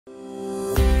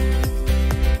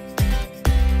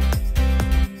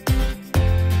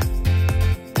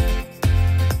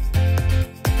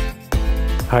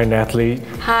Hi, Natalee.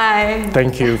 Hi.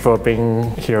 Thank you for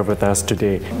being here with us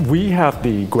today. We have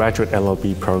the graduate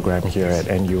LLB program here at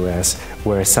NUS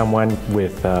where someone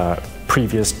with a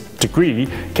previous degree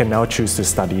can now choose to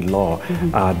study law.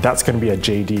 That's going to be a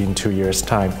JD in 2 years'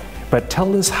 time. But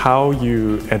tell us how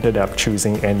you ended up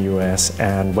choosing NUS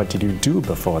and what did you do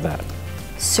before that?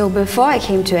 So before I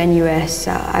came to NUS,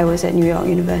 I was at New York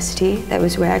University. That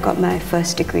was where I got my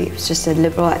first degree. It was just a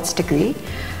liberal arts degree.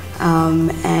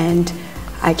 And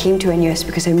I came to NUS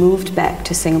because I moved back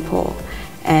to Singapore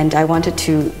and I wanted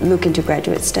to look into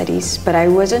graduate studies, but I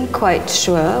wasn't quite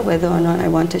sure whether or not I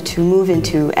wanted to move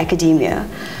into academia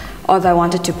or if I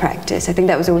wanted to practice. I think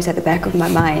that was always at the back of my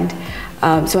mind.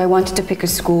 So I wanted to pick a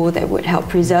school that would help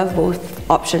preserve both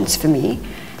options for me,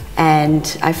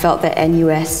 and I felt that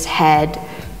NUS had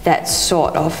that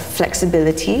sort of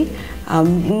flexibility,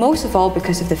 most of all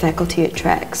because of the faculty it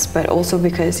tracks, but also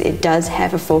because it does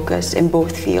have a focus in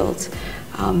both fields.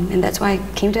 And that's why I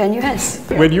came to NUS.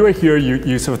 When you were here,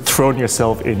 you sort of thrown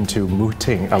yourself into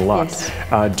mooting a lot.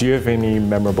 Yes. Do you have any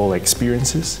memorable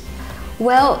experiences?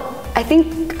 Well, I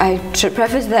think I should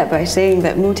preface that by saying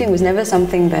that mooting was never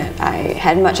something that I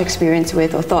had much experience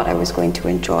with or thought I was going to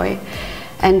enjoy.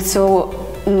 And so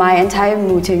my entire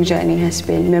mooting journey has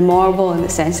been memorable in the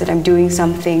sense that I'm doing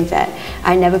something that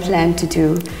I never planned to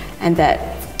do and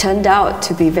that turned out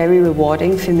to be very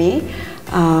rewarding for me.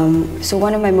 So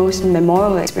one of my most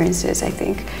memorable experiences, I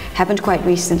think, happened quite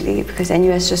recently because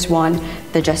NUS just won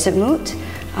the Jessup Moot,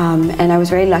 and I was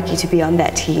very lucky to be on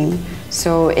that team.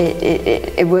 So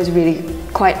it was really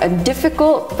quite a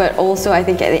difficult, but also I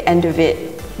think at the end of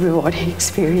it, rewarding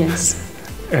experience.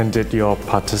 And did your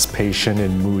participation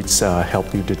in moots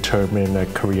help you determine a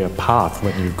career path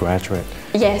when you graduate?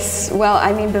 Yes, well,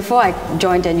 I mean, before I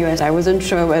joined NUS, I wasn't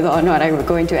sure whether or not I would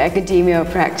go into academia or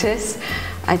practice.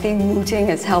 I think mooting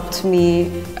has helped me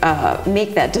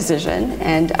make that decision,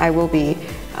 and I will be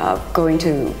going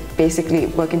to basically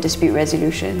work in dispute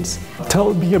resolutions.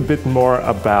 Tell me a bit more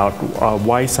about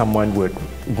why someone would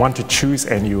want to choose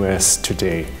NUS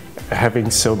today, having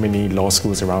so many law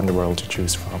schools around the world to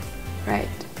choose from. Right.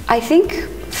 I think,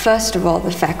 first of all,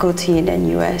 the faculty in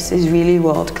NUS is really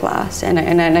world-class, and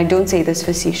I don't say this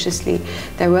facetiously.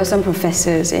 There were some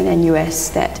professors in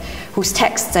NUS whose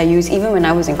texts I used even when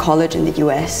I was in college in the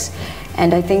US.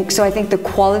 And I think the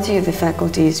quality of the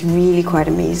faculty is really quite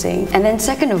amazing. And then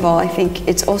second of all, I think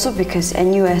it's also because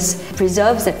NUS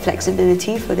preserves that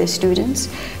flexibility for their students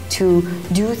to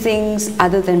do things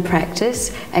other than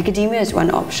practice. Academia is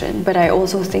one option, but I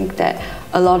also think that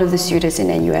a lot of the students in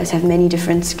NUS have many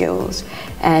different skills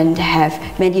and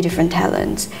have many different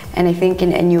talents. And I think in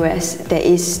NUS there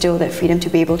is still that freedom to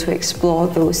be able to explore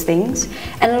those things.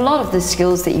 And a lot of the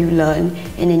skills that you learn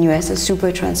in NUS are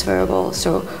super transferable.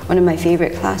 So one of my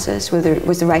favorite classes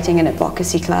was the writing and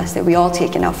advocacy class that we all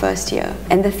take in our first year.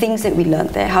 And the things that we learned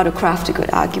there, how to craft a good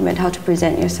argument, how to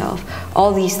present yourself,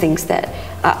 all these things that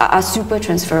are super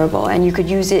transferable, and you could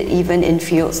use it even in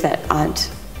fields that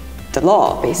aren't the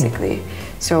law, basically.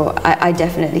 So I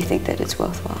definitely think that it's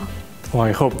worthwhile. Well,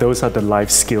 I hope those are the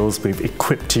life skills we've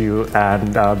equipped you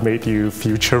and made you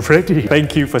future ready.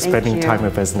 Thank you for spending time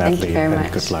with us, Natalee, Thank you very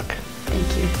much. Good luck.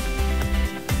 Thank you.